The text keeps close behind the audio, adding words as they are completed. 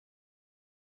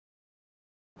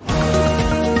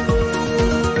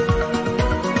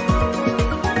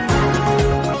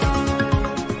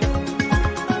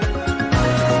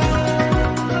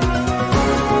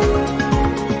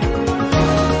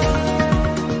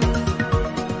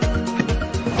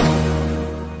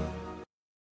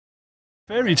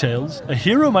Fairy tales, a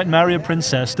hero might marry a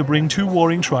princess to bring two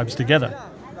warring tribes together.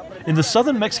 In the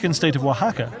southern Mexican state of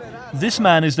Oaxaca, this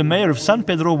man is the mayor of San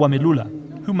Pedro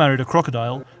Huamelula, who married a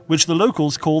crocodile, which the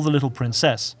locals call the little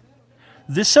princess.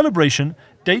 This celebration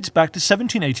dates back to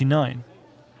 1789.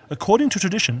 According to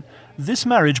tradition, this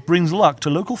marriage brings luck to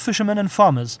local fishermen and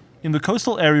farmers in the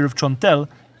coastal area of Chontel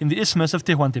in the Isthmus of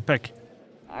Tehuantepec.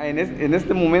 En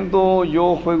este momento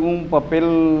yo juego un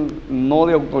papel no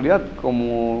de autoridad,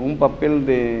 como un papel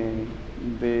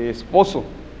de esposo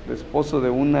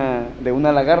de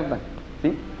una lagarta,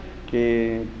 ¿sí?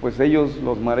 Que pues ellos,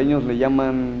 los mareños, le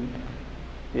llaman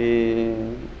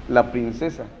la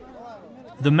princesa.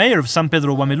 The mayor of San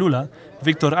Pedro Huamelula,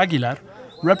 Victor Aguilar,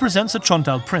 represents a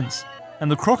Chontal prince,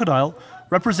 and the crocodile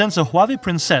represents a Huave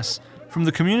princess from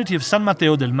the community of San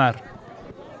Mateo del Mar.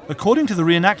 According to the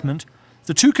reenactment,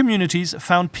 the two communities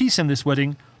found peace in this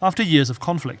wedding after years of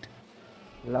conflict.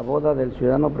 La boda del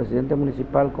ciudadano presidente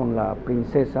municipal con la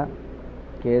princesa,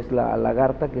 que es la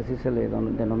lagarta, que así se le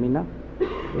denomina,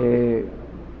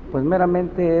 pues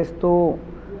meramente esto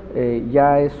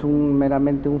ya es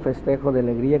meramente un festejo de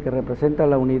alegría que representa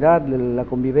la unidad, la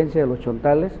convivencia de los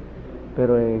chontales,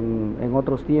 pero en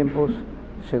otros tiempos,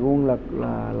 según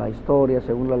la historia,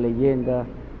 según la leyenda,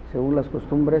 según las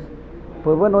costumbres,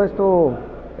 pues bueno, esto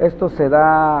se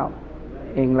da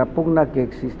en la pugna que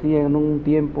existía en un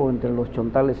tiempo entre los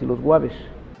chontales y los huaves.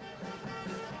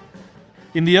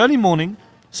 In the early morning,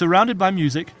 surrounded by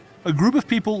music, a group of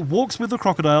people walks with the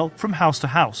crocodile from house to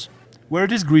house, where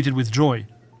it is greeted with joy.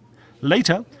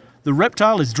 Later, the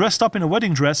reptile is dressed up in a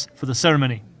wedding dress for the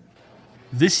ceremony.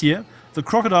 This year, the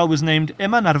crocodile was named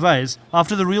Emma Narvaez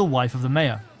after the real wife of the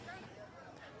mayor.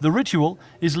 The ritual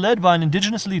is led by an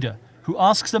indigenous leader who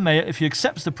asks the mayor if he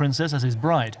accepts the princess as his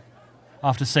bride.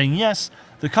 After saying yes,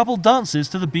 the couple dances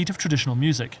to the beat of traditional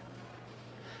music.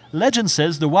 Legend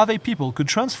says the Huave people could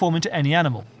transform into any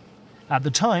animal. At the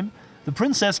time, the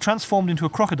princess transformed into a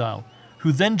crocodile,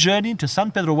 who then journeyed to San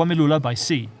Pedro Huamelula by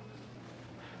sea.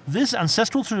 This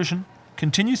ancestral tradition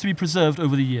continues to be preserved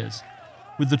over the years,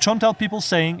 with the Chontal people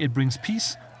saying it brings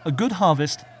peace, a good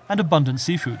harvest, and abundant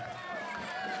seafood.